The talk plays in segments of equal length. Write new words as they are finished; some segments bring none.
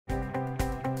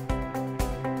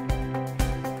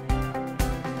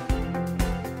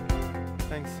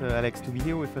Alex, to be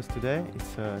here with us today.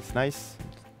 It's nice.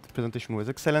 The presentation was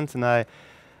excellent, and I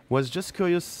was just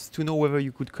curious to know whether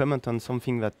you could comment on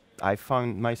something that I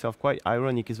found myself quite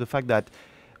ironic, is the fact that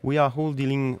we are all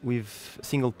dealing with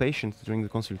single patients during the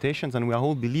consultations, and we are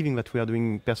all believing that we are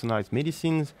doing personalized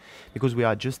medicines because we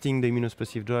are adjusting the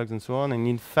immunosuppressive drugs and so on, and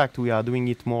in fact we are doing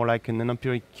it more like in an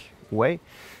empiric way.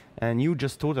 And you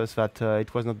just told us that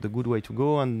it was not the good way to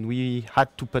go, and we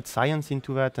had to put science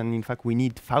into that, and in fact we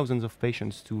need thousands of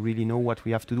patients to really know what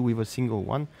we have to do with a single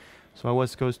one. So I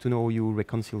was curious to know you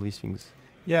reconcile these things.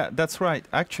 Yeah, that's right.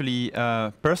 Actually,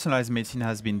 personalized medicine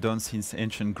has been done since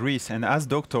ancient Greece, and as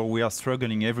doctor, we are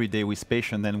struggling every day with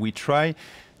patients, and we try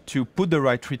to put the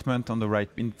right treatment on the right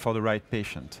for the right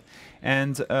patient.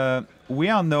 And we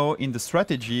are now in the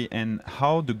strategy and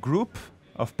how the group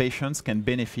of patients can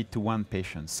benefit to one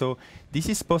patient. So this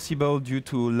is possible due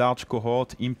to large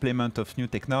cohort implement of new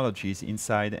technologies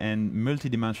inside and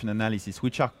multidimensional analysis,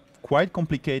 which are quite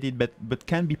complicated but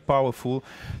can be powerful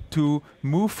to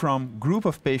move from group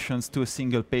of patients to a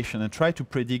single patient and try to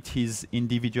predict his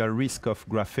individual risk of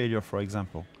graft failure, for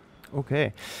example.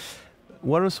 Okay.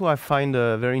 What also I find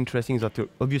very interesting is that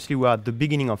obviously we are at the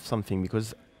beginning of something,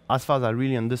 because as far as I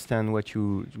really understand what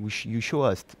you show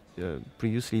us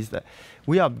previously is that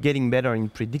we are getting better in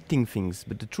predicting things,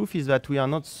 but the truth is that we are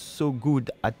not so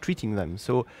good at treating them.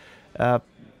 So how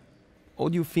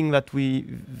do you think that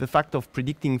the fact of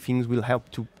predicting things will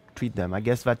help to treat them? I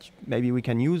guess that maybe we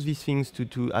can use these things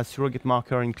to as surrogate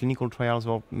marker in clinical trials,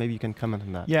 or maybe you can comment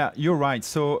on that. Yeah, you're right.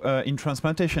 So in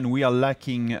transplantation, we are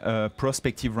lacking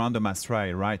prospective randomized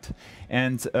trial, right?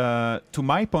 And to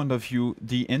my point of view,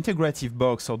 the integrative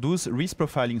box or those risk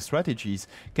profiling strategies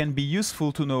can be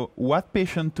useful to know what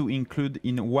patient to include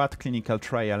in what clinical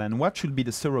trial and what should be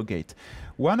the surrogate.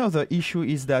 One of the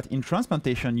issues is that in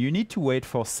transplantation, you need to wait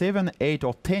for 7, 8,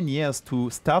 or 10 years to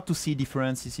start to see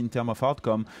differences in terms of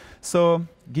outcome. So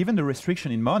given the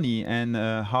restriction in money and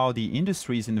how the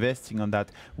industry is investing on that,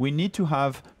 we need to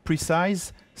have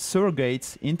precise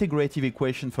surrogates, integrative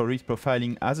equation for risk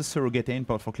profiling as a surrogate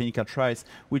endpoint for clinical trials,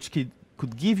 which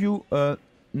could give you an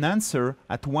answer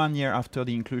at 1 year after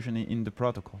the inclusion in the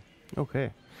protocol.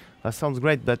 Okay. That sounds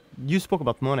great, but you spoke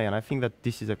about money, and I think that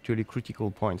this is actually a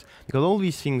critical point, because all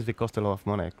these things, they cost a lot of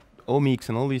money. Omics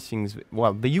and all these things,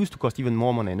 well, they used to cost even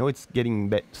more money. Now it's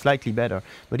getting slightly better.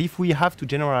 But if we have to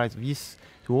generalize this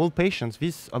to all patients,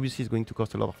 this obviously is going to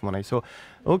cost a lot of money. So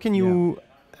how can you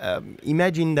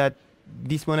imagine that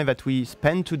this money that we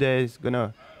spend today is going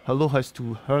to allow us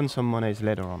to earn some money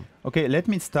later on? Okay, let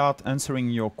me start answering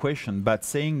your question by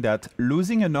saying that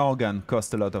losing an organ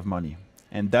costs a lot of money,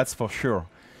 and that's for sure.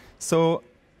 So,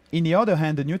 in the other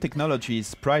hand, the new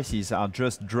technologies prices are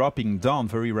just dropping down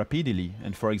very rapidly.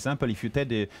 And for example, if you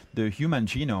take the human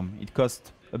genome, it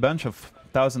costs a bunch of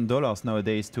 $1,000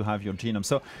 nowadays to have your genome.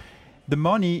 So the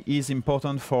money is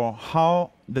important for how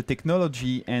the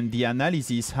technology and the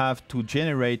analysis have to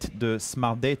generate the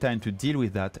smart data and to deal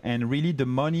with that. And really the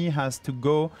money has to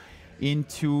go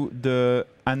into the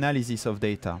analysis of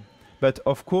data. But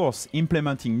of course,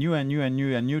 implementing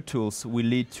new tools will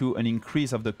lead to an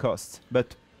increase of the cost.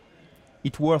 But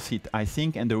it's worth it, I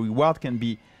think, and the reward can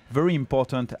be very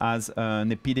important as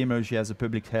an epidemiology, as a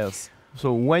public health.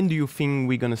 So when do you think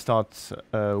we're going to start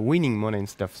winning money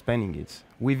instead of spending it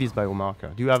with this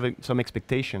biomarker? Do you have some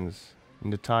expectations in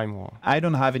the time? Or? I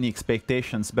don't have any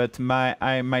expectations, but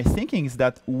my thinking is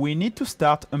that we need to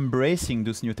start embracing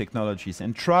those new technologies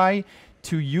and try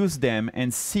to use them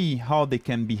and see how they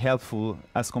can be helpful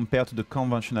as compared to the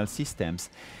conventional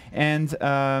systems. And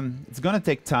it's going to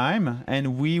take time,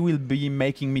 and we will be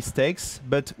making mistakes,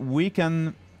 but we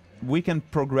can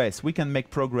progress, we can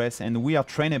make progress, and we are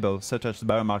trainable, such as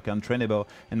biomarker untrainable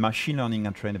and machine learning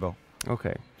untrainable.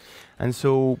 Okay. And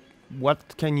so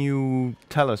what can you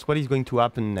tell us? What is going to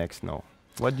happen next now?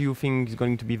 What do you think is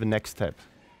going to be the next step?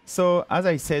 So, as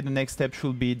I said, the next step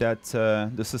should be that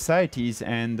the societies,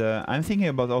 and I'm thinking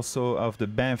about also of the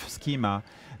BANF schema,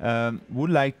 would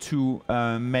like to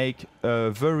make a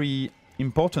very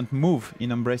important move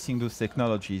in embracing those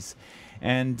technologies.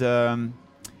 And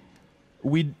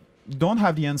we don't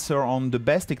have the answer on the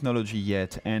best technology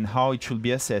yet and how it should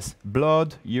be assessed,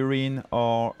 blood, urine,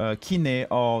 or kidney,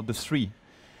 or the three.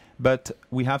 But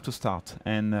we have to start,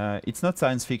 and it's not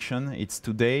science fiction, it's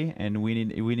today, and we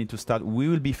need to start. We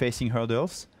will be facing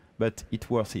hurdles, but it's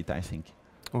worth it, I think.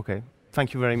 Okay,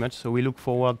 thank you very much. So we look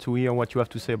forward to hear what you have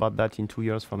to say about that in 2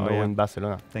 years from now in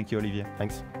Barcelona. Thank you, Olivier.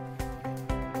 Thanks.